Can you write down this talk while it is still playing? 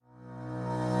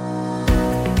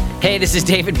Hey, this is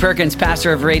David Perkins,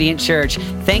 pastor of Radiant Church.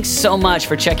 Thanks so much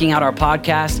for checking out our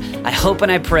podcast. I hope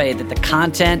and I pray that the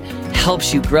content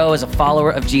helps you grow as a follower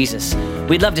of Jesus.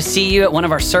 We'd love to see you at one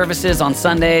of our services on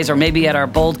Sundays or maybe at our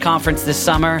Bold conference this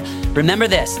summer. Remember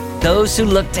this, those who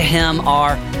look to him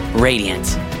are radiant.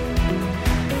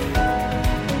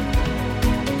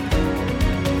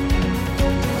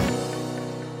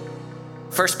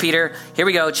 First Peter, here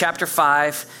we go, chapter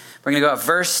 5. We're going to go at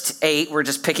verse 8. We're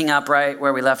just picking up right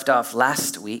where we left off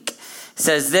last week. It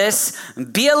says this,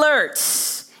 be alert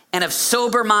and of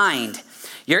sober mind.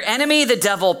 Your enemy, the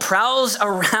devil, prowls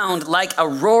around like a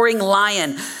roaring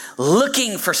lion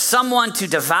looking for someone to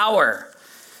devour.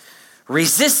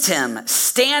 Resist him.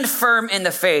 Stand firm in the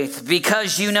faith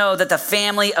because you know that the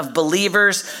family of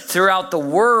believers throughout the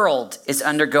world is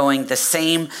undergoing the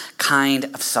same kind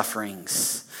of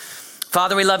sufferings.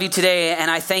 Father, we love you today,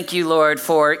 and I thank you, Lord,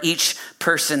 for each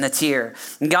person that's here.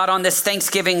 And God, on this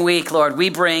Thanksgiving week, Lord, we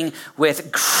bring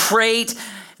with great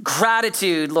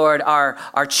gratitude, Lord,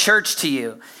 our church to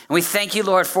you. And we thank you,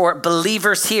 Lord, for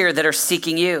believers here that are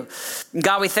seeking you. And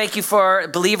God, we thank you for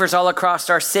believers all across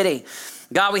our city.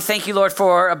 God, we thank you, Lord,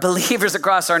 for believers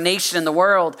across our nation and the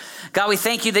world. God, we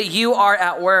thank you that you are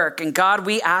at work, and God,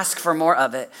 we ask for more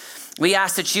of it. We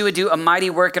ask that you would do a mighty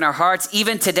work in our hearts.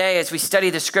 Even today, as we study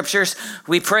the scriptures,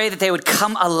 we pray that they would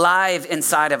come alive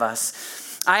inside of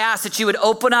us. I ask that you would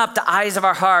open up the eyes of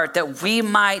our heart, that we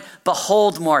might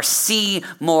behold more, see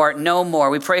more, know more.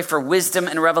 We pray for wisdom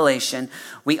and revelation.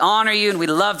 We honor you and we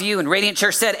love you. And Radiant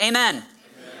Church said, amen.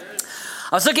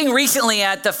 I was looking recently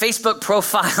at the Facebook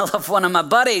profile of one of my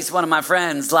buddies, one of my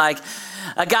friends, like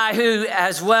a guy who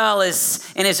as well is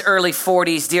in his early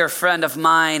 40s, dear friend of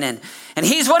mine. And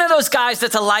he's one of those guys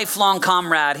that's a lifelong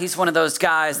comrade. He's one of those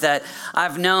guys that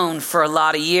I've known for a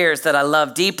lot of years that I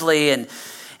love deeply.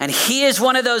 And he is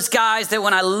one of those guys that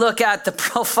when I look at the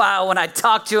profile, when I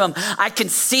talk to him, I can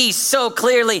see so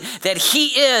clearly that he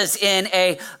is in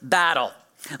a battle.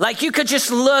 Like you could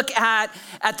just look at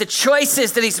the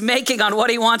choices that he's making on what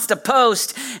he wants to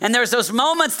post. And there's those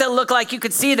moments that look like you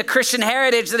could see the Christian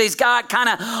heritage that he's got kind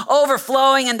of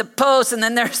overflowing in the post. And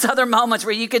then there's other moments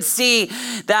where you could see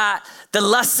that the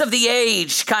lusts of the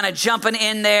age kind of jumping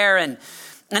in there. And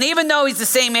even though he's the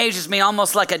same age as me,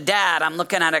 almost like a dad, I'm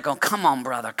looking at it going, come on,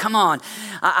 brother, come on.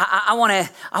 I want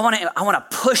to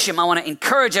push him. I want to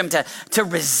encourage him to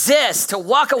resist, to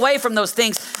walk away from those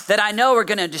things that I know are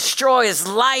going to destroy his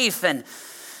life. And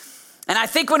I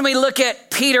think when we look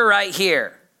at Peter right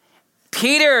here,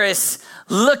 Peter is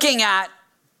looking at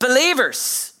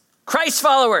believers, Christ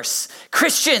followers,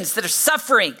 Christians that are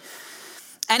suffering.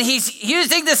 And he's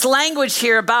using this language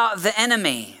here about the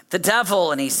enemy, the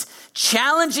devil, and he's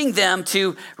challenging them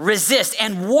to resist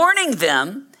and warning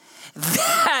them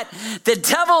that the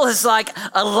devil is like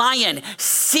a lion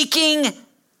seeking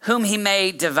whom he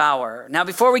may devour. Now,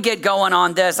 before we get going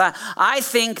on this, I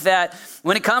think that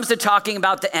when it comes to talking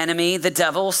about the enemy, the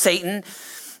devil, Satan,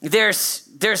 there's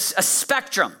a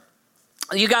spectrum.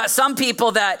 You got some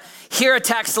people that hear a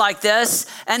text like this,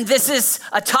 and this is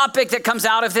a topic that comes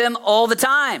out of them all the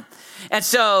time. And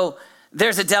so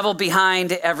there's a devil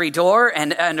behind every door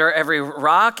and under every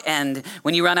rock. And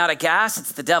when you run out of gas,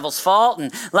 it's the devil's fault.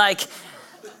 And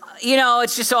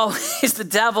it's just always the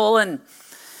devil. And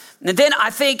then I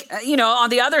think, on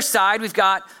the other side, we've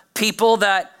got people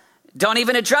that don't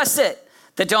even address it.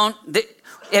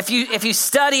 If you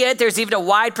study it, there's even a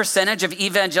wide percentage of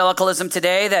evangelicalism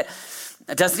today that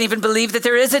doesn't even believe that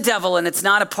there is a devil, and it's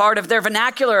not a part of their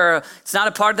vernacular. It's not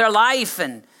a part of their life.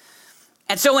 And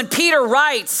so when Peter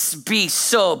writes, be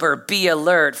sober, be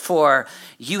alert, for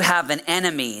you have an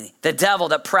enemy, the devil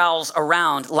that prowls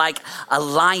around like a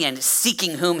lion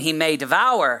seeking whom he may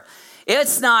devour.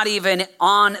 It's not even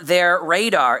on their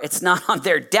radar. It's not on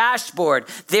their dashboard.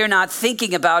 They're not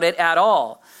thinking about it at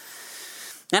all.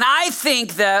 And I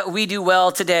think that we do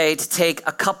well today to take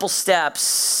a couple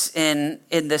steps in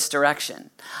this direction.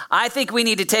 I think we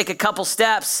need to take a couple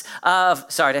steps did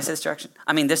I say this direction?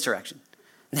 I mean this direction.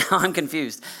 Now I'm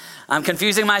confused. I'm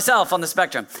confusing myself on the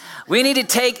spectrum. We need to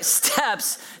take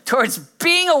steps towards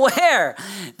being aware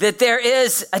that there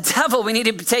is a devil. We need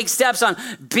to take steps on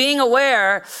being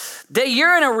aware that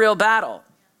you're in a real battle,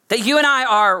 that you and I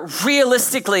are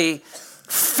realistically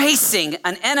facing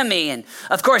an enemy. And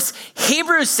of course,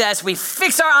 Hebrews says we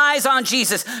fix our eyes on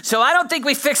Jesus. So I don't think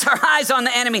we fix our eyes on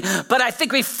the enemy, but I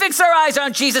think we fix our eyes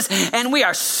on Jesus, and we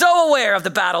are so aware of the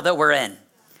battle that we're in.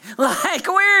 Like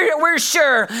we're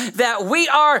sure that we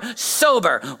are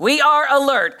sober. We are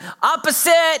alert.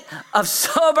 Opposite of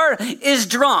sober is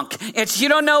drunk. It's you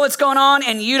don't know what's going on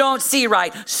and you don't see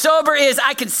right. Sober is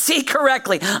I can see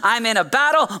correctly. I'm in a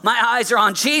battle. My eyes are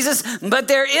on Jesus, but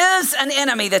there is an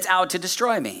enemy that's out to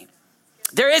destroy me.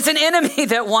 There is an enemy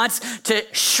that wants to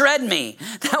shred me,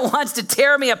 that wants to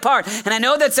tear me apart. And I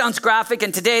know that sounds graphic,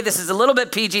 and today this is a little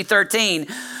bit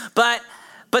PG-13, but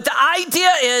the idea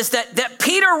is that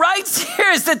Peter writes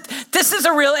here is that this is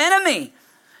a real enemy.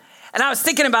 And I was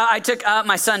thinking about, I took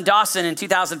my son Dawson in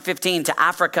 2015 to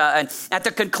Africa, and at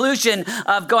the conclusion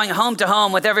of going home to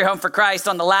home with Every Home for Christ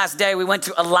on the last day, we went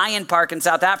to a lion park in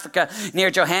South Africa near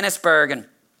Johannesburg.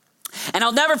 And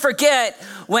I'll never forget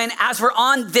when, as we're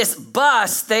on this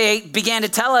bus, they began to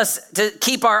tell us to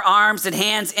keep our arms and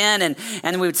hands in,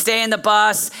 and we would stay in the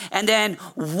bus. And then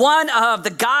one of the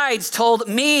guides told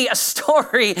me a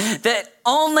story that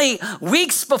only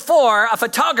weeks before a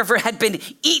photographer had been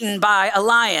eaten by a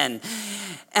lion.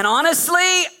 And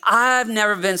honestly, I've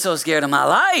never been so scared in my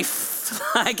life.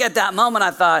 Like at that moment,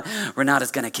 I thought,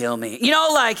 Renata's gonna kill me. You know,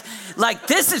 like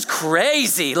this is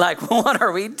crazy. Like, what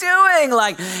are we doing?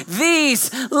 Like, these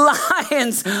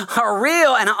lions are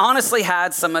real. And I honestly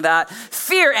had some of that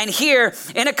fear. And here,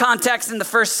 in a context in the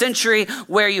first century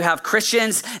where you have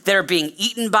Christians that are being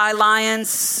eaten by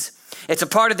lions, it's a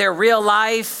part of their real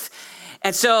life.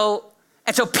 And so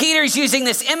Peter's using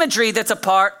this imagery that's a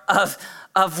part of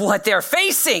what they're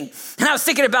facing. And I was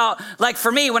thinking about, like for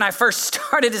me, when I first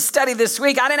started to study this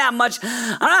week, I don't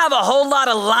have a whole lot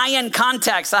of lion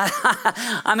context.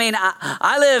 I mean,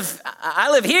 I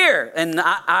live here. And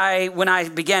when I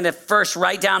began to first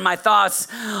write down my thoughts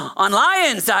on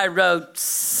lions, I wrote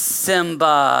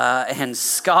Simba and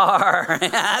Scar.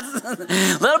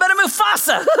 A little bit of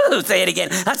Mufasa. Say it again.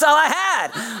 That's all I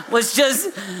had. That's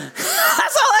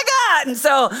all I got.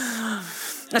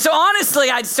 And so honestly,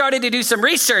 I started to do some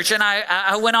research, and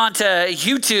I went on to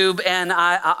YouTube, and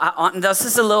this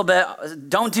is a little bit,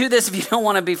 don't do this if you don't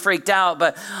want to be freaked out,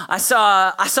 but I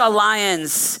saw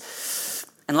lions,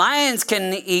 and lions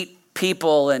can eat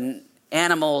people and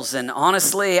animals, and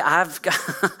honestly, I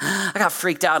got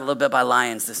freaked out a little bit by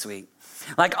lions this week.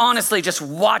 Like honestly, just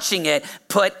watching it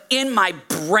put in my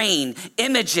brain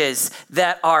images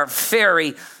that are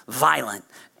very violent.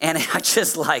 And I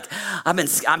just like, and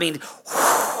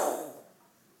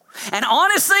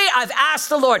honestly, I've asked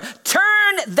the Lord,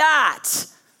 turn that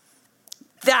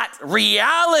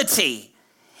reality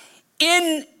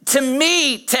into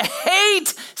me to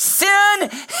hate sin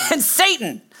and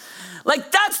Satan.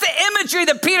 Like that's the imagery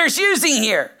that Peter's using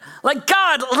here. Like,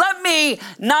 God, let me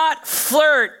not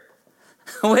flirt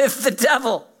with the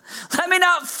devil. Let me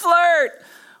not flirt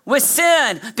with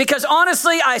sin, because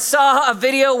honestly, I saw a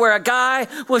video where a guy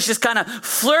was just kind of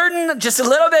flirting just a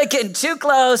little bit, getting too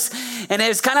close, and it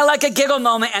was kind of like a giggle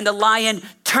moment, and the lion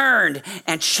turned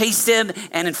and chased him,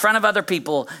 and in front of other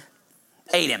people,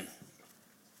 ate him.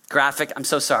 Graphic, I'm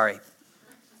so sorry.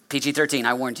 PG-13,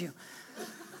 I warned you.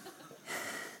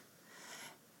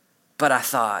 But I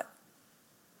thought,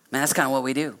 man, that's kind of what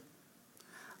we do.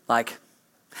 Like,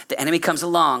 the enemy comes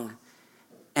along,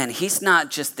 and he's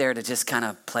not just there to just kind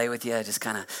of play with you, just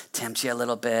kind of tempt you a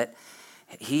little bit.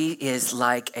 He is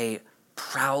like a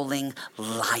prowling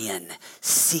lion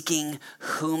seeking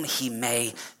whom he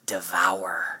may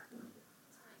devour.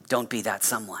 Don't be that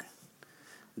someone.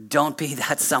 Don't be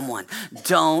that someone.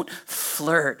 Don't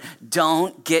flirt.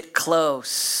 Don't get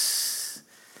close.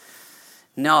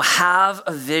 No, have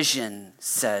a vision,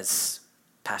 says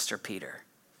Pastor Peter.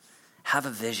 Have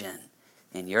a vision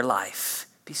in your life.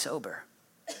 Be sober.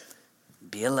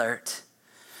 Be alert,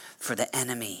 for the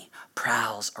enemy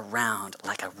prowls around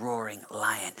like a roaring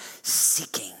lion,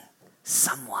 seeking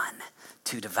someone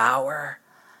to devour.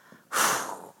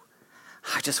 Whew.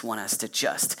 I just want us to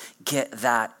just get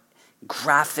that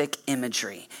graphic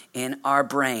imagery in our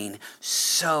brain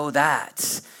so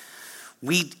that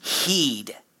we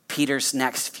heed Peter's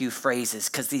next few phrases,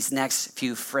 because these next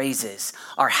few phrases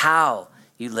are how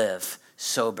you live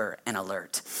sober and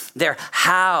alert. They're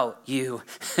how you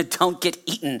don't get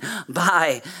eaten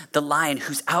by the lion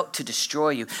who's out to destroy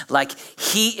you. Like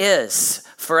he is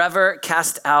forever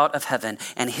cast out of heaven,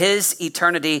 and his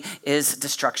eternity is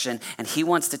destruction, and he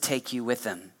wants to take you with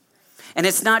him. And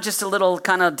it's not just a little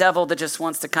kind of devil that just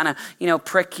wants to kind of,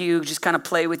 prick you, just kind of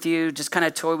play with you, just kind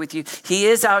of toy with you. He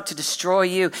is out to destroy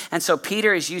you. And so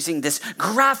Peter is using this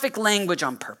graphic language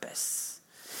on purpose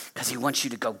because he wants you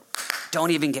to go,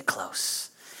 don't even get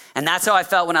close. And that's how I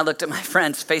felt when I looked at my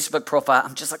friend's Facebook profile.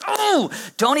 I'm just like, oh,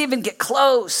 don't even get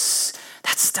close.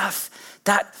 That stuff,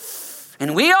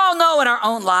 And we all know in our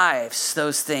own lives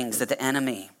those things that the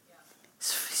enemy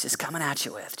is just coming at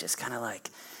you with, just kind of like,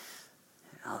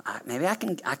 maybe I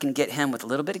can get him with a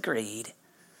little bit of greed,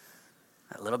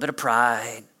 a little bit of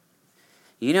pride.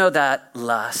 You know that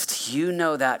lust, you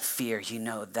know that fear, you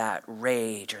know that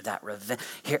rage or that revenge.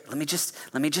 Here, let me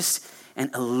just and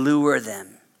allure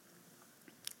them.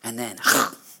 And then,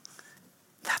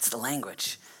 that's the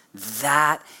language.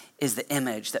 That is the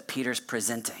image that Peter's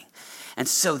presenting. And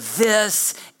so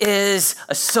this is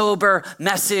a sober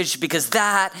message because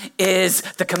that is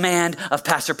the command of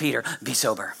Pastor Peter. Be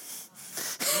sober.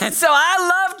 And so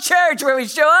I love church where we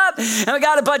show up and we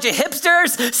got a bunch of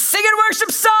hipsters singing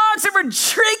worship songs and we're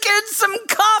drinking some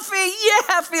coffee.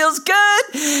 Yeah, feels good.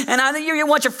 And I think you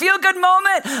want your feel good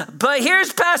moment. But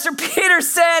here's Pastor Peter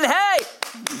saying,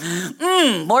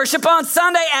 hey, worship on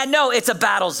Sunday. And no, it's a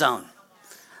battle zone.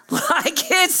 Like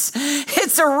it's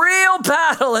a real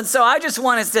battle. And so I just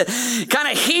want us to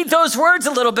kind of heed those words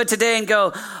a little bit today and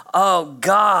go, oh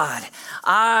God,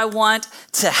 I want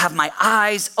to have my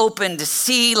eyes open to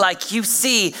see like you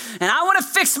see. And I want to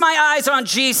fix my eyes on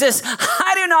Jesus.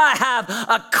 I do not have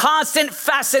a constant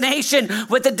fascination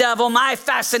with the devil. My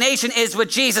fascination is with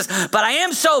Jesus, but I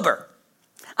am sober.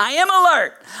 I am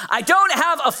alert. I don't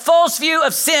have a false view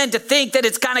of sin to think that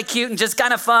it's kind of cute and just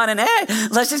kind of fun. And hey,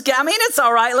 it's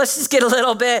all right. Let's just get a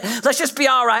little bit. Let's just be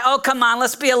all right. Oh, come on.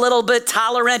 Let's be a little bit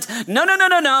tolerant.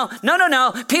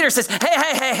 No. Peter says,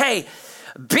 hey.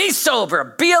 Be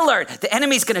sober. Be alert. The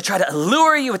enemy's going to try to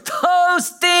allure you with those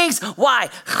things. Why?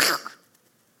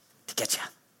 To get you.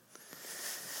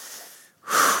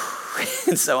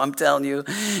 And so I'm telling you,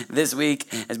 this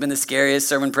week has been the scariest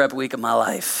sermon prep week of my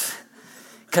life.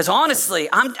 Because honestly,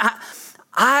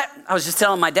 I was just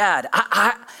telling my dad,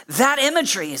 that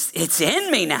imagery it's in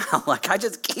me now. Like I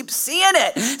just keep seeing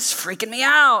it. It's freaking me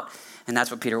out. And that's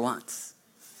what Peter wants.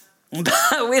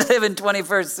 But we live in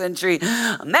 21st century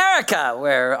America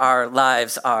where our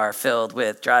lives are filled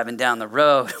with driving down the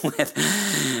road with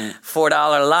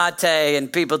 $4 latte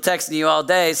and people texting you all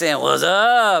day saying, what's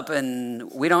up?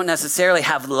 And we don't necessarily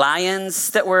have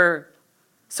lions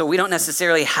so we don't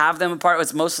necessarily have them apart.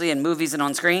 It's mostly in movies and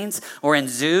on screens or in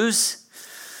zoos.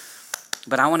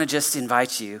 But I want to just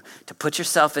invite you to put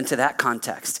yourself into that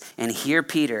context and hear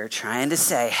Peter trying to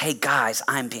say, hey guys,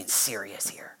 I'm being serious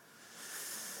here.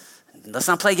 Let's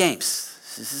not play games.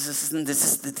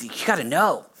 You got to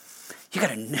know. You got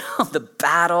to know the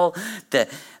battle,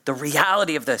 the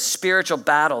reality of the spiritual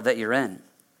battle that you're in.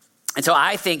 And so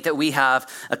I think that we have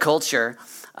a culture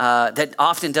that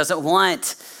often doesn't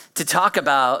want to talk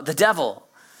about the devil.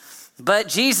 But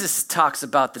Jesus talks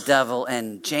about the devil,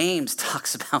 and James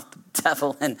talks about the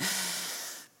devil, and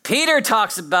Peter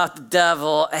talks about the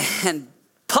devil, and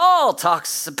Paul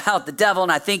talks about the devil.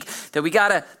 And I think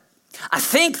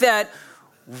that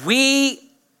we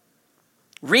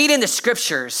read in the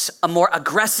scriptures a more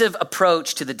aggressive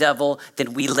approach to the devil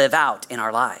than we live out in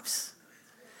our lives.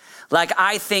 Like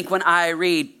I think when I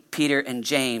read Peter and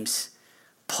James,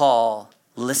 Paul,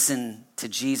 listen to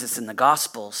Jesus in the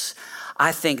Gospels,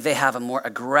 I think they have a more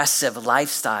aggressive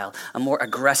lifestyle, a more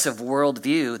aggressive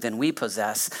worldview than we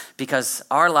possess because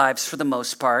our lives, for the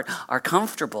most part, are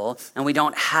comfortable and we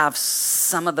don't have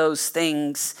some of those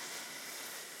things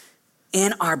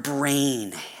in our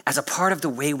brain as a part of the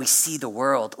way we see the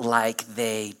world like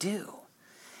they do.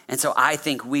 And so I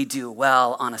think we do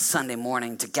well on a Sunday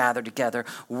morning to gather together,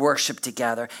 worship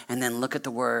together, and then look at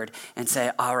the word and say,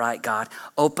 all right, God,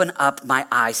 open up my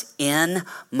eyes in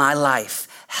my life.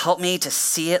 Help me to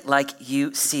see it like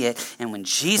you see it. And when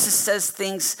Jesus says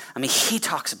things,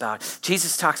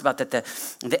 Jesus talks about that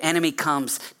the enemy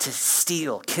comes to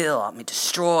steal, kill,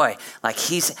 destroy, like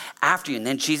he's after you. And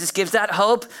then Jesus gives that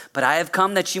hope, but I have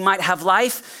come that you might have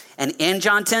life. And in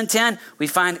John 10:10, we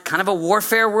find kind of a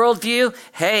warfare worldview.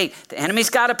 Hey, the enemy's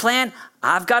got a plan.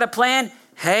 I've got a plan.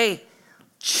 Hey,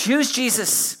 choose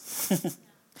Jesus.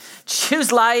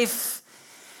 Choose life.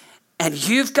 And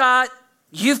you've got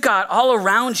all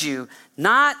around you,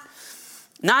 not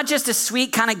just a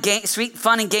sweet kind of game, sweet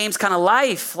fun and games kind of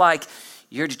life. Like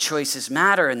your choices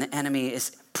matter, and the enemy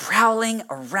is prowling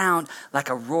around like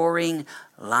a roaring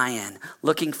lion,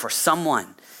 looking for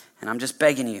someone. And I'm just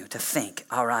begging you to think,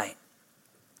 all right,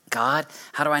 God,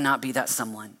 how do I not be that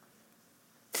someone?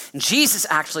 And Jesus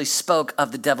actually spoke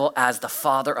of the devil as the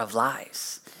father of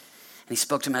lies. And he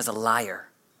spoke to him as a liar.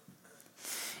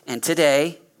 And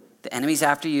today, the enemy's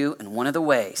after you in one of the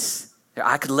ways.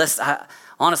 I could list,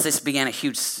 honestly, this began a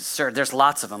huge search. There's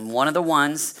lots of them. One of the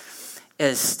ones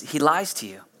is he lies to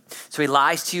you. So he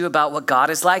lies to you about what God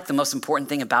is like. The most important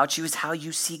thing about you is how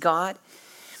you see God.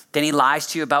 Then he lies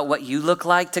to you about what you look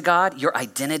like to God, your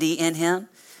identity in him.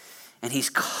 And he's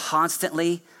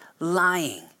constantly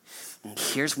lying. And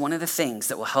here's one of the things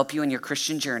that will help you in your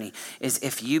Christian journey is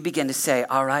if you begin to say,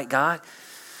 all right, God,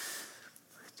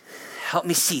 help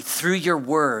me see through your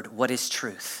word what is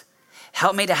truth.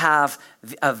 Help me to have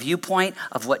a viewpoint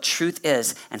of what truth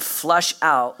is and flush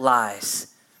out lies.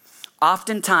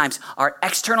 Oftentimes, our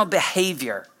external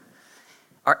behavior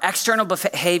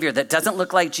that doesn't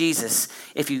look like Jesus,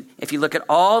 if you look at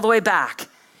all the way back,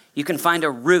 you can find a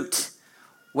root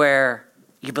where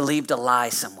you believed a lie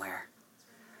somewhere.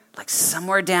 Like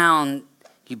somewhere down,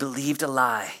 you believed a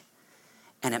lie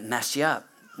and it messed you up.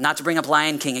 Not to bring up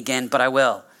Lion King again, but I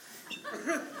will.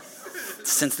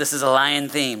 Since this is a lion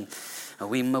theme.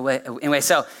 Anyway,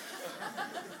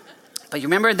 but you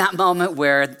remember in that moment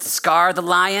where Scar the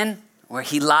lion, where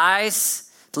he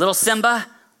lies to little Simba,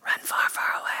 run far,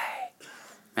 far away.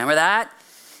 Remember that?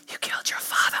 You killed your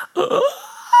father.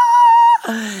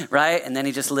 Right? And then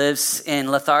he just lives in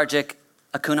lethargic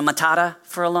Hakuna Matata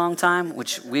for a long time,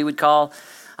 which we would call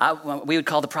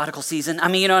the prodigal season. I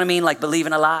mean, you know what I mean? Like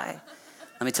believing a lie.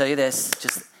 Let me tell you this,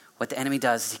 just what the enemy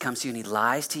does is he comes to you and he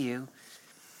lies to you,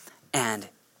 and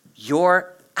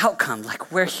your outcome,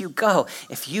 like where you go,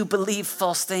 if you believe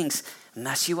false things,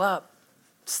 mess you up.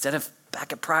 Instead of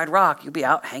back at Pride Rock, you'll be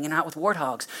out hanging out with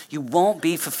warthogs. You won't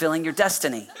be fulfilling your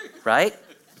destiny, right?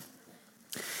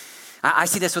 I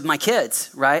see this with my kids,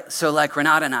 right? So like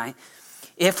Renata and I,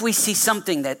 if we see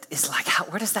something that is like,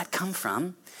 where does that come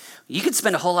from? You could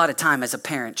spend a whole lot of time as a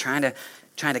parent trying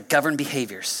to govern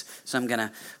behaviors. So I'm going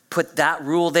to put that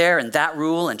rule there and that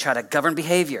rule and try to govern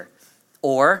behavior.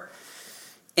 Or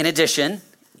in addition,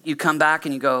 you come back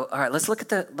and you go, all right, let's look at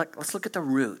the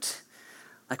root.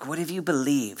 Like, what have you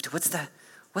believed? What's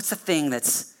the thing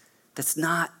that's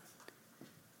not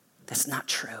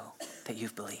true that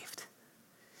you've believed?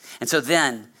 And so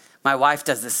then my wife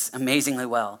does this amazingly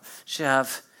well. She'll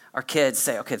have our kids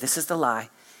say, okay, this is the lie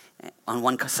on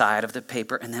one side of the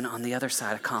paper, and then on the other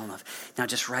side, a column of, now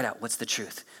just write out what's the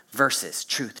truth. Verses,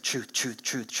 truth, truth, truth,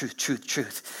 truth, truth, truth,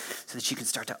 truth, so that you can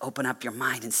start to open up your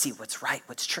mind and see what's right,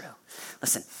 what's true.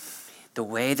 Listen, the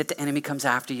way that the enemy comes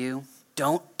after you,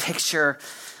 don't picture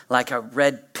like a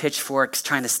red pitchfork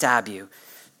trying to stab you.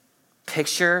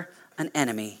 Picture an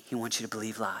enemy. He wants you to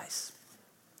believe lies.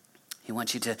 He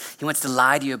wants to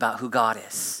lie to you about who God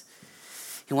is.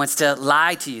 He wants to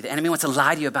lie to you. The enemy wants to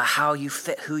lie to you about how you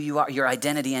fit, who you are, your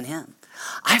identity in him.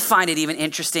 I find it even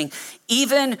interesting,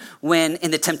 even when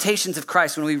in the temptations of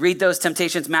Christ, when we read those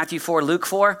temptations, Matthew 4, Luke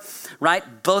 4,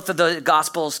 right? Both of the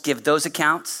Gospels give those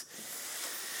accounts.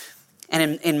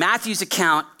 And in Matthew's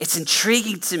account, it's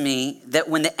intriguing to me that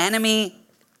when the enemy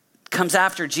comes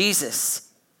after Jesus,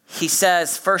 he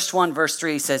says, first 1, verse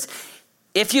 3, he says,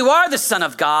 if you are the Son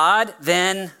of God,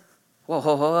 then,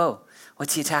 whoa.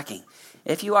 What's he attacking?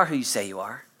 If you are who you say you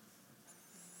are.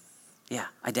 Yeah,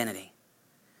 identity.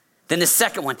 Then the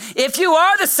second one, if you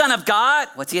are the Son of God,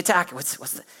 what's he attacking?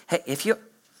 If you,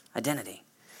 identity.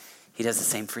 He does the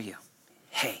same for you.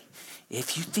 Hey,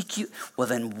 if you think well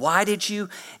then why did you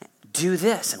do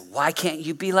this? And why can't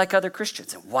you be like other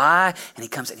Christians? And why? And he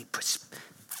comes and he puts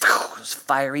those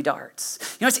fiery darts.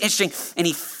 You know what's interesting? In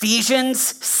Ephesians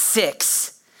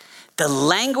 6, the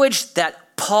language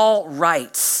that Paul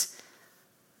writes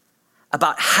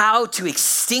about how to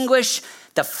extinguish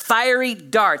the fiery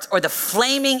darts or the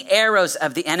flaming arrows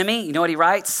of the enemy, you know what he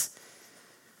writes?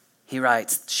 He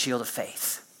writes, shield of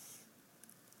faith.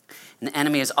 And the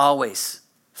enemy is always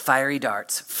fiery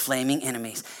darts, flaming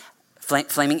enemies,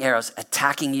 flaming arrows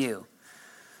attacking you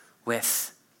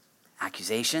with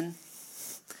accusation,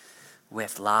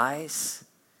 with lies.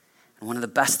 And one of the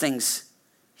best things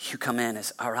you come in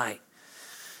is, all right,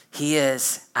 he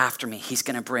is after me. He's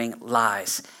going to bring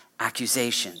lies,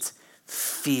 accusations,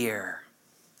 fear.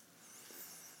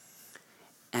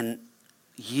 And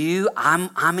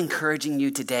I'm encouraging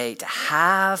you today to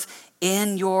have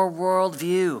in your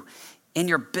worldview, in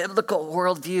your biblical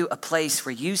worldview, a place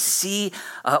where you see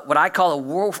what I call a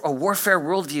warfare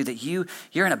worldview, that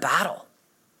you're in a battle.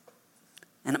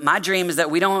 And my dream is that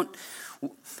we don't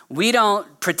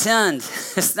pretend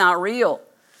it's not real.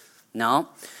 No,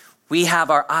 we have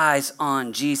our eyes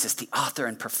on Jesus, the author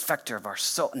and perfecter of our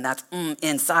soul, and that's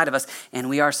inside of us, and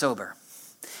we are sober,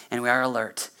 and we are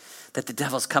alert that the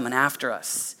devil's coming after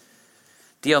us.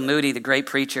 D.L. Moody, the great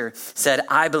preacher, said,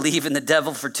 I believe in the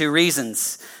devil for 2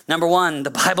 reasons. Number 1, the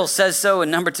Bible says so,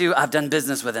 and number 2, I've done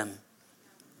business with him.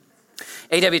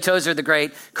 A.W. Tozer, the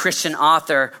great Christian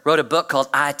author, wrote a book called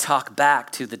I Talk Back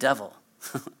to the Devil.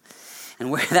 And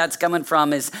where that's coming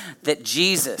from is that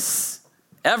Jesus,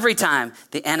 every time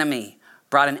the enemy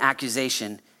brought an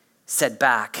accusation, said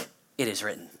back, it is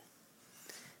written.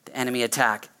 The enemy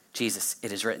attack, Jesus,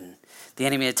 it is written. The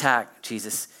enemy attack,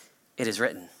 Jesus, it is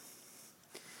written.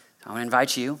 I want to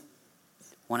invite you,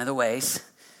 one of the ways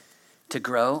to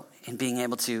grow in being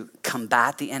able to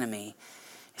combat the enemy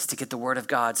is to get the word of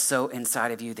God so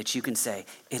inside of you that you can say,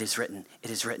 it is written, it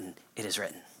is written, it is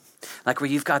written. Like where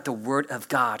you've got the word of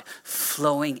God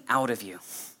flowing out of you.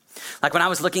 Like when I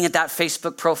was looking at that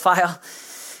Facebook profile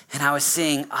and I was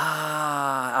seeing,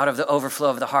 out of the overflow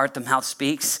of the heart, the mouth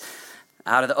speaks.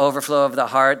 Out of the overflow of the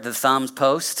heart, the thumbs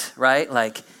post, right?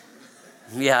 Like,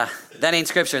 yeah, that ain't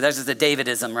scripture. That's just a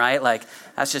Davidism, right? Like,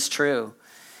 that's just true.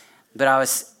 But I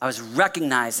was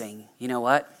recognizing, you know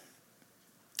what?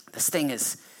 This thing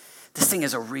is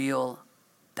a real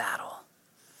battle.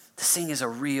 This thing is a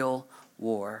real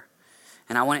war.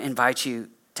 And I want to invite you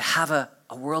to have a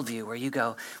worldview where you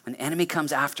go, when the enemy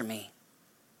comes after me,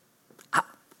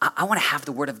 I want to have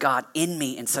the word of God in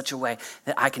me in such a way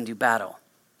that I can do battle.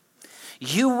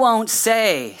 You won't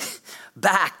say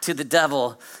back to the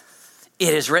devil,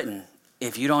 it is written,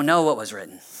 if you don't know what was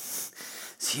written.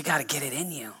 So you got to get it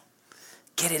in you.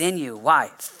 Get it in you.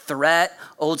 Why? Threat,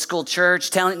 old school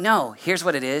church, telling, no, here's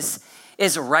what it is.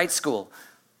 It's right school.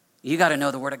 You got to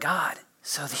know the word of God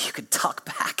so that you could talk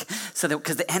back. So that,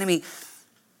 because the enemy,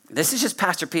 this is just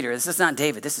Pastor Peter. This is not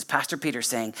David. This is Pastor Peter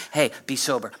saying, hey, be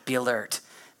sober, be alert.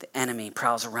 The enemy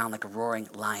prowls around like a roaring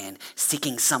lion,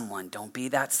 seeking someone. Don't be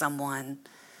that someone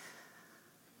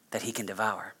that he can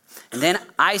devour. And then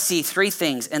I see three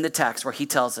things in the text where he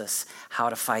tells us how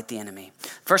to fight the enemy.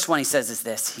 First one he says is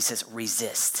this. He says,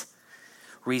 resist.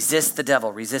 Resist the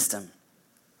devil. Resist him.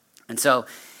 And so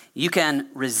you can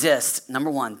resist, number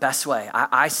one, best way.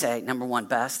 I say, number one,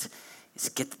 best is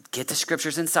get the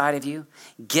scriptures inside of you.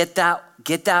 Get that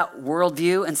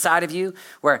worldview inside of you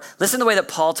where, listen to the way that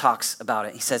Paul talks about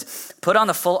it. He says, put on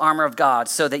the full armor of God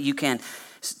so that you can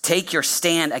take your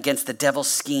stand against the devil's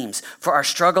schemes. For our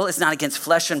struggle is not against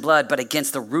flesh and blood, but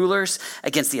against the rulers,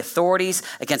 against the authorities,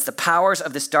 against the powers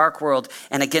of this dark world,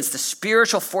 and against the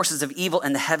spiritual forces of evil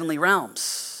in the heavenly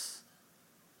realms.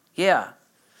 Yeah,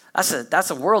 that's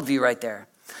a worldview right there.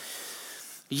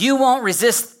 You won't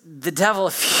resist the devil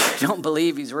if you don't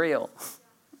believe he's real.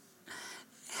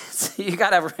 So you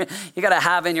gotta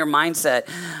have in your mindset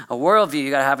a worldview.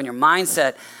 You gotta have in your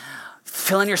mindset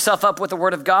filling yourself up with the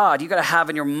word of God. You gotta have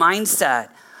in your mindset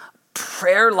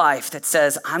prayer life that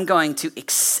says, I'm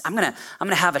gonna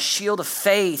have a shield of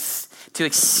faith to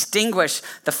extinguish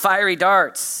the fiery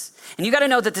darts. And you gotta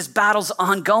know that this battle's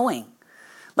ongoing.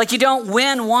 Like you don't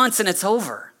win once and it's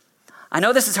over. I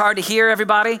know this is hard to hear,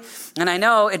 everybody, and I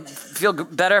know it'd feel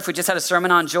better if we just had a sermon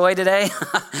on joy today.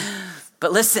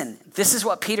 But listen, this is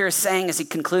what Peter is saying as he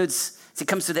concludes, as he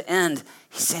comes to the end.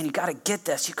 He's saying, you got to get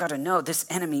this. You got to know this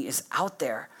enemy is out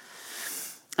there.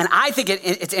 And I think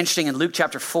it's interesting in Luke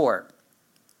chapter 4,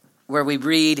 where we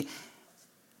read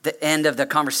the end of the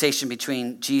conversation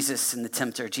between Jesus and the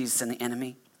tempter, Jesus and the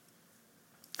enemy.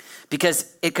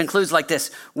 Because it concludes like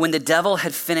this. When the devil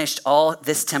had finished all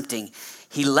this tempting,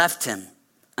 he left him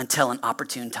until an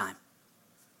opportune time.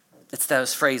 It's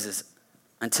those phrases,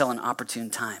 until an opportune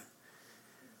time.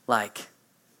 Like,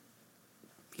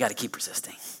 you got to keep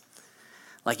resisting.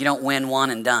 Like, you don't win one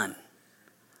and done.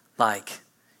 Like,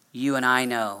 you and I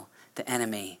know the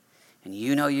enemy, and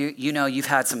you know you've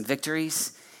had some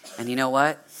victories, and you know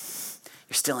what?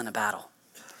 You're still in a battle.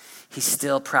 He's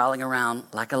still prowling around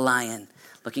like a lion,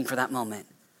 looking for that moment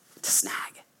to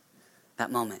snag,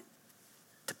 that moment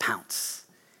to pounce.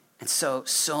 And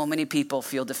so many people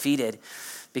feel defeated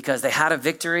because they had a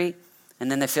victory and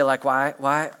then they feel like,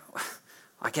 why?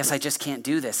 I guess I just can't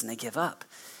do this, and they give up.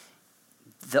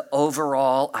 The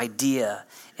overall idea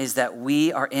is that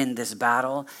we are in this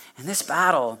battle, and this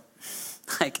battle,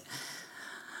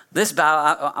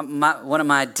 one of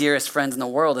my dearest friends in the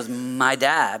world is my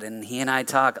dad, and he and I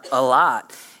talk a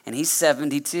lot, and he's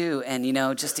 72,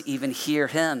 and just to even hear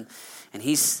him, and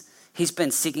he's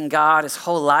been seeking God his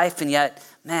whole life, and yet,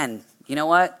 man, you know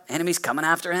what? Enemy's coming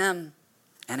after him.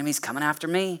 Enemy's coming after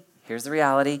me. Here's the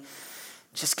reality.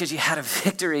 Just because you had a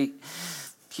victory,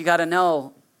 you got to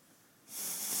know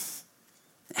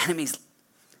the enemy's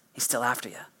he's still after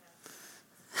you.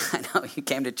 I know you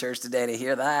came to church today to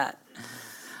hear that.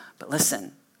 But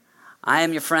listen, I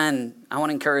am your friend. I want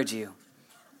to encourage you.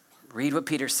 Read what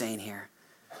Peter's saying here.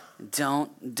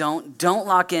 Don't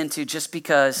lock into just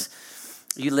because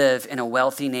you live in a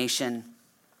wealthy nation.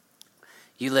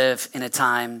 You live in a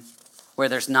time where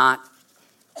there's not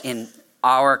in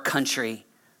our country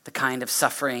the kind of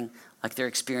suffering like they're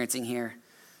experiencing here.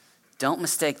 Don't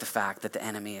mistake the fact that the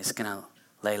enemy is going to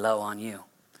lay low on you.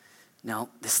 No,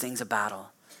 this thing's a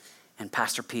battle. And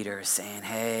Pastor Peter is saying,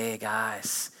 hey,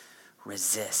 guys,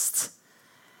 resist.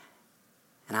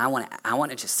 And I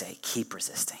want to just say, keep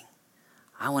resisting.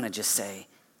 I want to just say,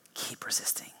 keep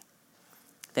resisting.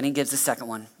 Then he gives the second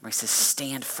one where he says,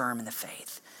 stand firm in the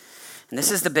faith. And this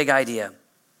is the big idea.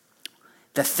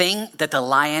 The thing that the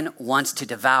lion wants to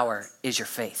devour is your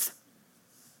faith.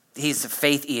 He's a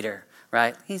faith eater,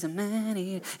 right? He's a man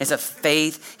eater. He's a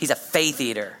faith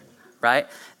eater, right?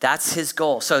 That's his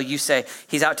goal. So you say,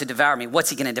 he's out to devour me.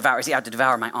 What's he going to devour? Is he out to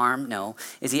devour my arm? No.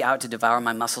 Is he out to devour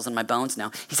my muscles and my bones?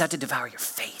 No. He's out to devour your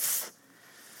faith.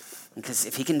 Because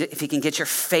if he can get your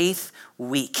faith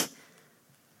weak,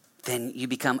 then you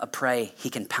become a prey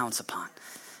he can pounce upon.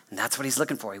 And that's what he's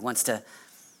looking for. He wants to,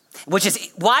 which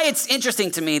is why it's interesting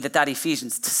to me that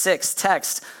Ephesians 6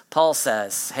 text, Paul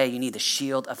says, hey, you need the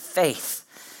shield of faith.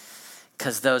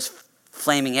 Because those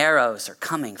flaming arrows are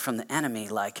coming from the enemy.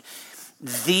 Like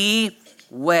the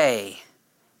way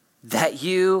that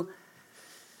you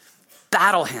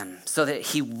battle him so that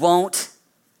he won't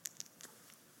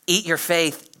eat your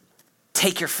faith,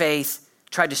 take your faith,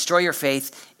 try to destroy your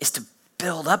faith, is to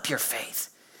build up your faith.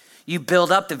 You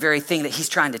build up the very thing that he's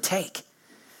trying to take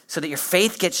so that your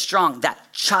faith gets strong,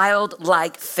 that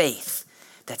childlike faith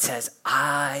that says,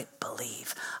 I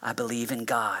believe in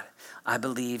God. I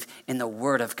believe in the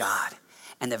word of God.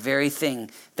 And the very thing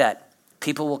that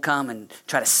people will come and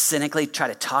try to cynically try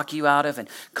to talk you out of and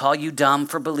call you dumb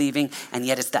for believing, and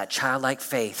yet it's that childlike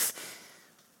faith.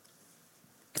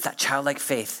 It's that childlike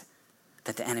faith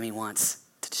that the enemy wants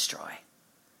to destroy.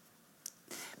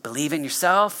 Believe in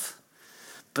yourself,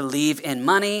 believe in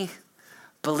money,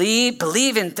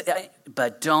 believe in,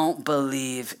 but don't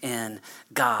believe in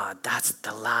God. That's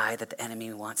the lie that the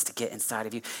enemy wants to get inside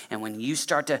of you. And when you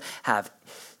start to have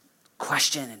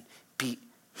question and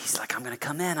he's like, I'm going to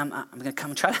come in. I'm going to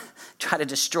come and try to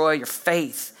destroy your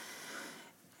faith.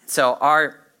 So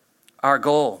our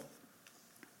goal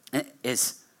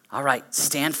is, all right,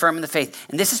 stand firm in the faith.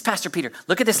 And this is Pastor Peter.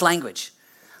 Look at this language.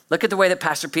 Look at the way that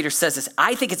Pastor Peter says this.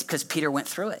 I think it's because Peter went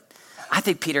through it. I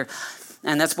think Peter,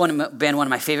 and that's been one of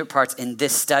my favorite parts in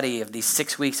this study of these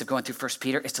 6 weeks of going through 1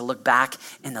 Peter, is to look back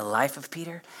in the life of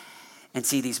Peter and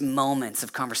see these moments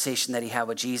of conversation that he had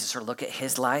with Jesus, or look at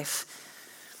his life.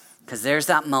 Because there's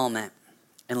that moment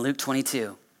in Luke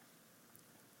 22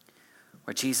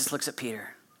 where Jesus looks at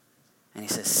Peter and he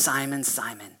says, Simon,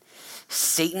 Simon,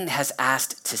 Satan has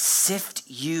asked to sift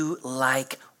you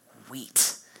like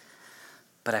wheat,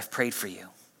 but I've prayed for you.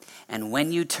 And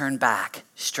when you turn back,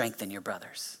 strengthen your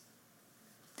brothers.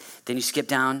 Then you skip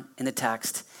down in the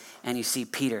text and you see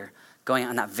Peter going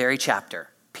on that very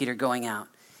chapter, Peter going out.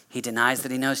 He denies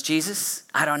that he knows Jesus.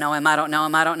 I don't know him, I don't know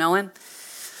him, I don't know him.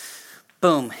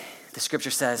 Boom. The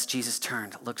scripture says Jesus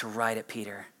turned, looked right at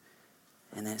Peter,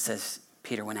 and then it says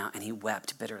Peter went out and he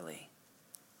wept bitterly.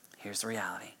 Here's the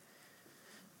reality.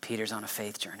 Peter's on a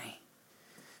faith journey.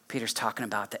 Peter's talking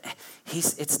about that.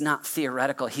 It's not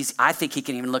theoretical. I think he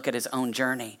can even look at his own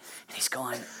journey and he's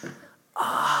going,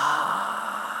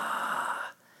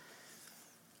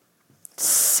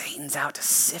 Satan's out to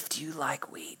sift you like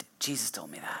wheat. Jesus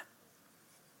told me that.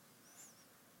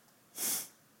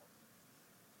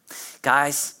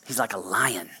 Guys, he's like a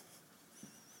lion.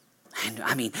 And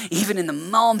I mean, even in the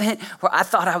moment where I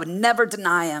thought I would never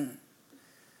deny him,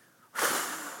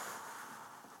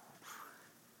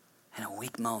 in a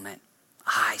weak moment,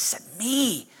 I said,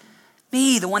 me,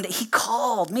 the one that he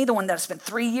called, me, the one that I spent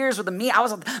 3 years with him, me. I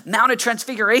was on the Mount of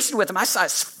Transfiguration with him. I saw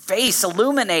his face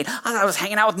illuminate. I thought I was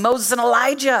hanging out with Moses and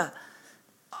Elijah.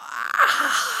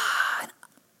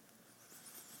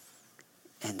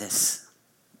 In this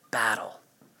battle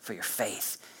for your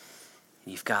faith.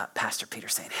 And you've got Pastor Peter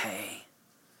saying, hey,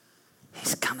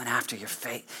 he's coming after your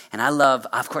faith. And I love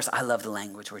the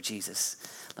language where Jesus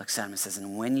looks at him and says,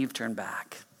 and when you've turned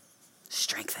back,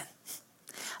 strengthen.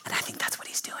 And I think that's what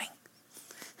he's doing.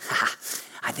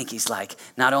 I think he's like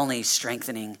not only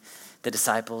strengthening the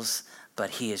disciples, but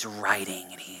he is writing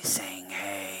and he's saying,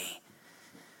 hey,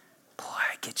 boy,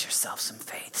 get yourself some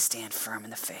faith. Stand firm in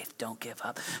the faith. Don't give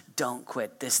up. Don't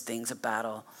quit. This thing's a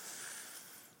battle.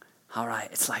 All right,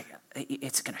 it's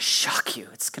going to shock you.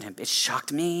 It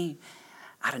shocked me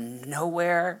out of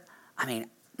nowhere. I mean,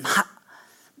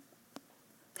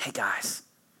 hey guys,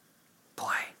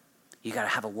 boy, you got to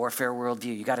have a warfare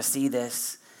worldview. You got to see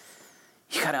this.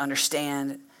 You got to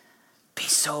understand. Be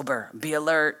sober. Be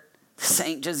alert. This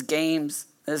ain't just games.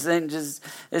 This ain't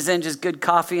just good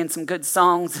coffee and some good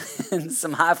songs and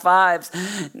some high fives.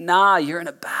 Nah, you're in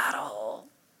a battle.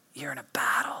 You're in a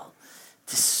battle.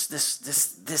 This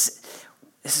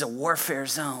is a warfare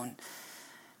zone.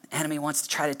 The enemy wants to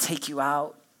try to take you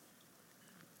out.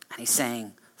 And he's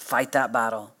saying, Fight that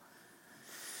battle.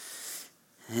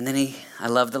 And then I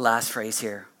love the last phrase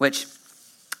here, which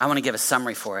I want to give a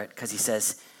summary for it, because he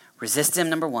says, resist him,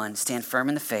 number one, stand firm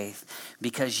in the faith,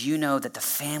 because you know that the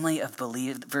family of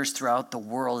believers throughout the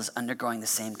world is undergoing the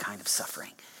same kind of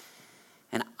suffering.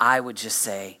 And I would just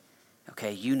say,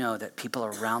 okay, you know that people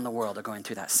around the world are going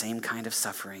through that same kind of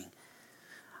suffering.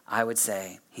 I would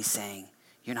say, he's saying,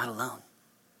 you're not alone.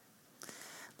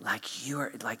 Like you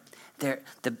are, like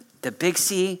the Big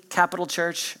C Capital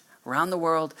Church around the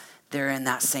world, they're in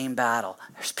that same battle.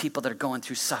 There's people that are going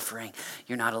through suffering.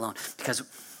 You're not alone. Because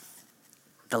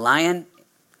the lion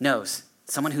knows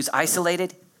someone who's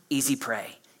isolated, easy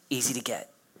prey, easy to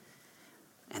get.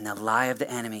 And the lie of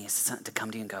the enemy is to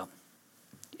come to you and go,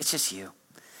 it's just you.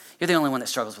 You're the only one that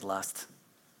struggles with lust.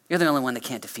 You're the only one that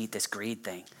can't defeat this greed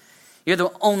thing. You're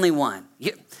the only one.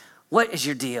 What is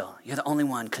your deal? You're the only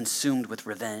one consumed with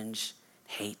revenge,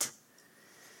 hate.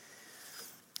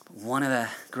 One of the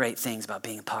great things about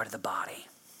being a part of the body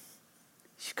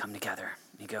is you come together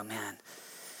and you go, man,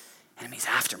 enemy's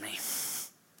after me.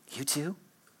 You too?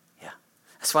 Yeah.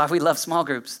 That's why we love small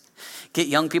groups. Get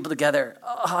young people together.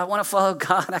 Oh, I want to follow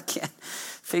God. I can't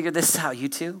figure this out. You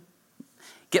too?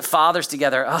 Get fathers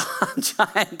together. Oh, I'm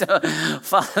trying to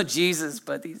follow Jesus,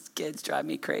 but these kids drive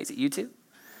me crazy. You too?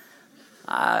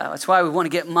 That's why we want to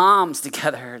get moms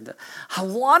together. I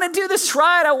want to do this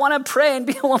right. I want to pray and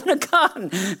be a woman of God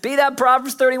and be that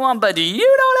Proverbs 31, but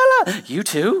you don't know. You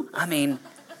too? I mean,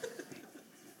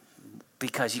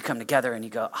 because you come together and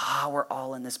you go, we're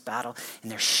all in this battle, and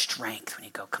there's strength when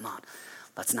you go, come on,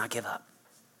 let's not give up.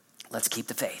 Let's keep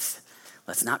the faith.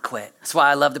 Let's not quit. That's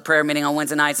why I love the prayer meeting on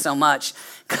Wednesday nights so much,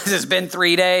 because it's been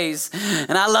 3 days,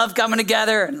 and I love coming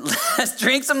together and let's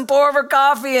drink some pour over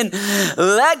coffee and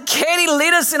let Katie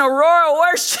lead us in Aurora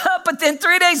worship. But then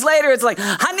 3 days later, it's like,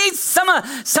 I need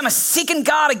some seeking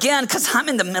God again, because I'm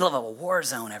in the middle of a war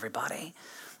zone, everybody.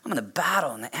 I'm in the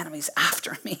battle and the enemy's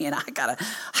after me, and I gotta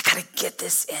get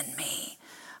this in me.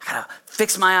 I gotta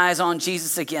fix my eyes on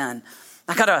Jesus again.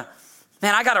 I gotta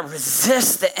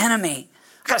resist the enemy.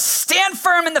 I gotta stand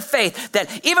firm in the faith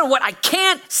that even what I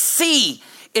can't see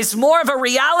is more of a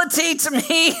reality to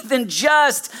me than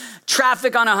just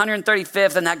traffic on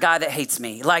 135th and that guy that hates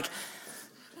me. Like,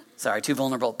 sorry, too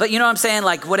vulnerable. But you know what I'm saying?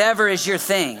 Like, whatever is your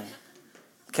thing,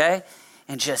 okay?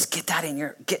 And just get that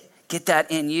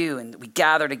in you, and we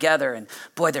gather together, and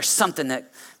boy, there's something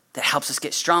that helps us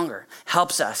get stronger,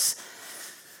 helps us.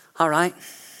 All right,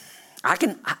 how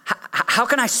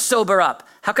can I sober up?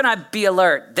 How can I be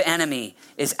alert? The enemy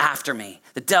is after me.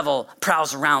 The devil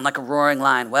prowls around like a roaring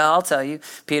lion. Well, I'll tell you,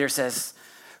 Peter says,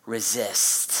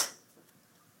 resist.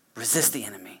 Resist the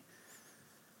enemy.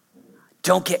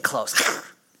 Don't get close.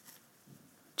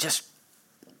 Just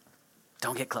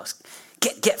don't get close.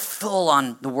 Get full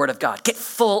on the word of God. Get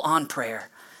full on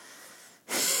prayer.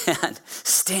 And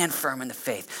stand firm in the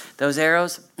faith. Those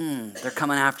arrows, they're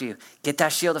coming after you. Get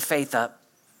that shield of faith up.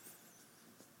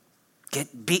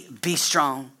 Be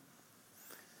strong.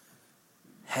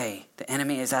 Hey, the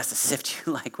enemy has asked to sift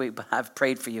you like wheat, but I've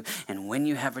prayed for you. And when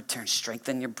you have returned,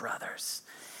 strengthen your brothers.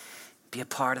 Be a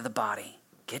part of the body.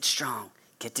 Get strong.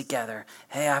 Get together.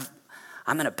 Hey,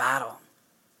 I'm in a battle.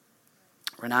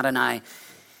 Renata and I,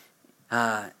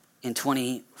 in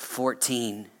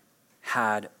 2014,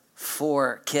 had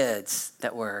 4 kids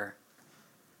that were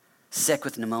sick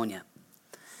with pneumonia.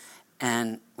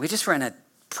 And we just were in a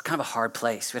kind of a hard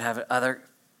place. We'd have other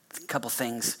couple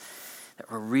things that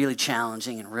were really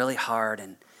challenging and really hard.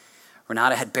 And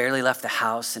Renata had barely left the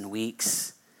house in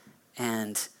weeks.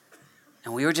 And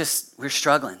we were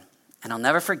struggling. And I'll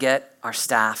never forget, our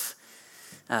staff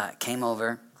came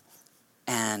over,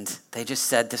 and they just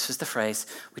said, this was the phrase,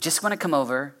 we just want to come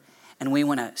over and we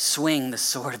want to swing the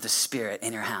sword of the Spirit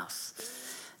in your house.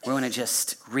 We want to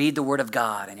just read the word of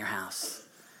God in your house.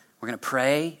 We're going to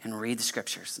pray and read the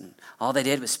scriptures. And all they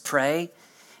did was pray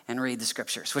and read the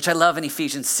scriptures, which I love in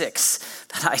Ephesians 6,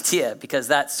 that idea, because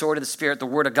that sword of the Spirit, the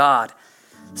word of God,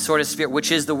 the sword of the Spirit,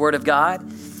 which is the word of God,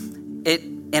 it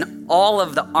in all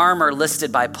of the armor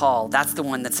listed by Paul, that's the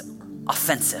one that's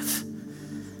offensive.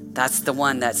 That's the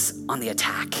one that's on the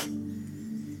attack.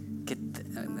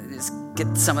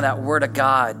 Get some of that word of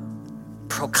God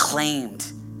proclaimed.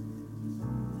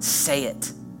 Say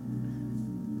it.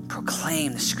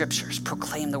 Proclaim the scriptures.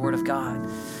 Proclaim the word of God.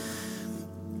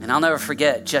 And I'll never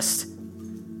forget just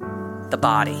the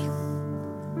body,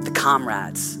 the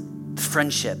comrades, the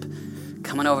friendship,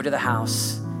 coming over to the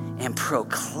house and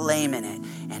proclaiming it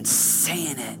and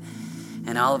saying it.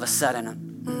 And all of a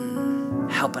sudden,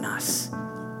 helping us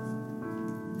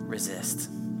resist,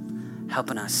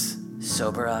 helping us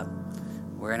sober up.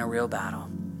 We're in a real battle.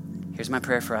 Here's my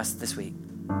prayer for us this week.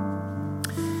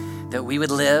 That we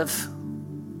would live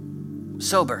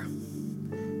sober.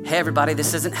 Hey, everybody,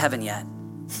 this isn't heaven yet.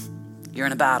 You're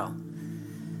in a battle.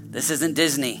 This isn't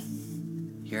Disney.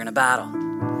 You're in a battle.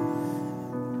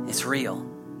 It's real.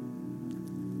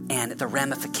 And the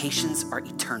ramifications are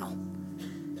eternal.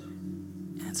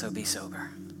 And so be sober.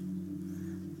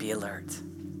 Be alert.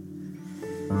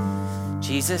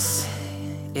 Jesus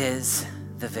is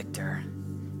the victor.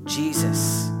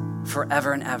 Jesus,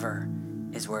 forever and ever,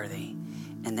 is worthy.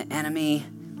 And the enemy,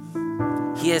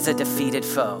 he is a defeated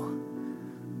foe.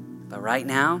 But right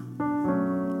now,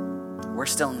 we're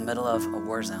still in the middle of a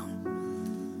war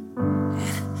zone.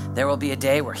 And there will be a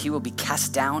day where he will be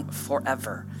cast down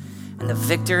forever. And the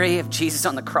victory of Jesus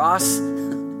on the cross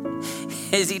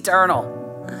is eternal.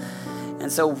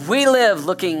 And so we live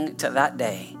looking to that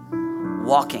day,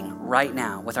 walking right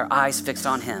now with our eyes fixed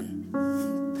on him,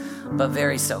 but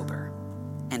very sober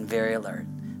and very alert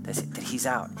that he's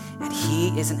out. And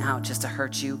he isn't out just to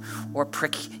hurt you or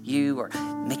prick you or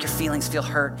make your feelings feel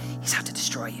hurt. He's out to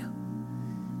destroy you.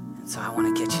 And so I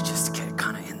want to get you just to get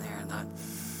kind of in there.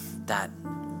 That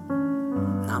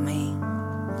not me,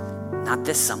 not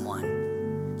this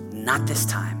someone, not this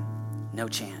time, no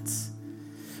chance.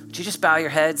 Would you just bow your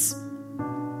heads?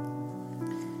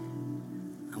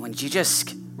 And would you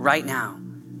just, right now,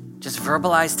 just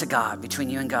verbalize to God, between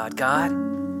you and God, God,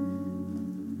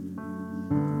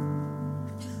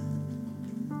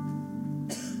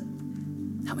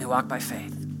 help me walk by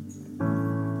faith.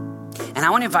 And I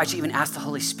want to invite you to even ask the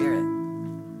Holy Spirit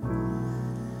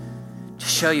to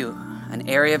show you an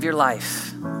area of your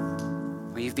life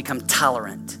where you've become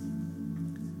tolerant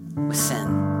with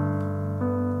sin.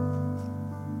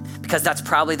 Because that's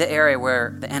probably the area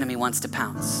where the enemy wants to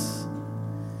pounce.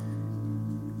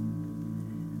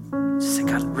 Just say,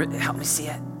 God, help me see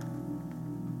it.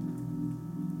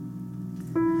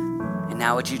 And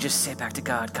now would you just say back to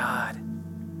God, God,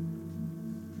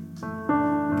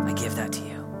 I give that to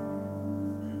you.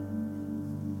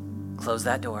 Close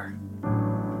that door.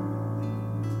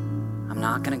 I'm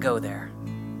not going to go there.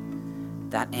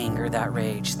 That anger, that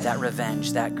rage, that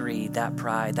revenge, that greed, that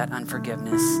pride, that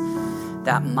unforgiveness,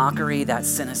 that mockery, that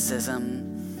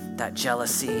cynicism, that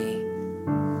jealousy.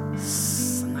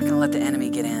 I'm not going to let the enemy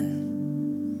get in.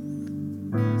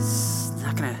 I'm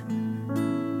not going to.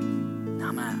 No,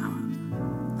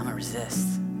 I'm going to resist.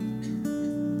 I'm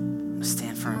going to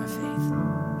stand firm in faith.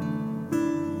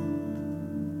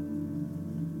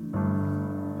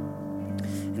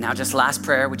 And now just last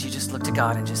prayer, would you just look to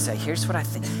God and just say, here's what I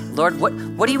think. Lord,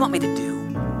 what do you want me to do?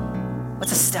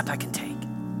 What's a step I can take?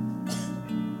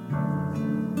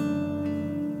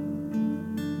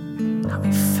 Help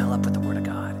me fill up with the Word of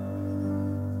God.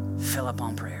 Fill up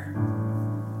on prayer.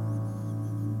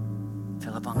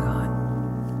 Fill up on God.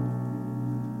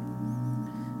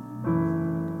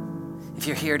 If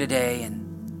you're here today and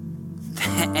the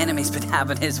enemy's been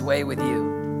having his way with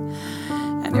you,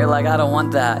 and you're like, I don't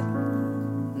want that.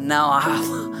 No,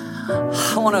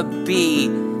 I want to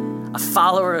be a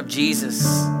follower of Jesus.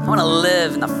 I want to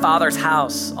live in the Father's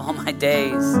house all my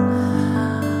days.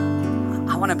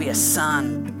 I want to be a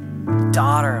son,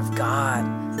 daughter of God.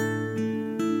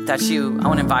 If that's you, I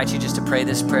want to invite you just to pray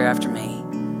this prayer after me.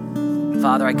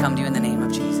 Father, I come to you in the name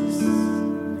of Jesus.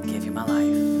 I give you my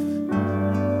life.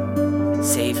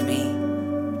 Save me.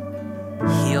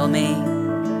 Heal me.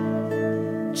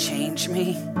 Change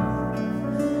me.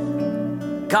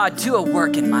 God, do a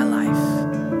work in my life.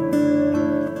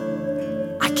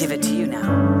 I give it to you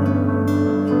now.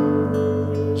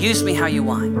 Use me how you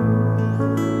want.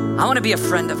 I want to be a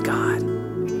friend of God.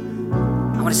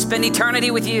 I want to spend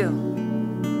eternity with you.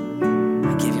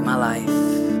 I give you my life.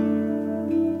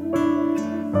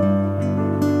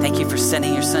 Thank you for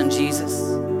sending your son, Jesus,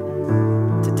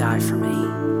 to die for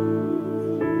me.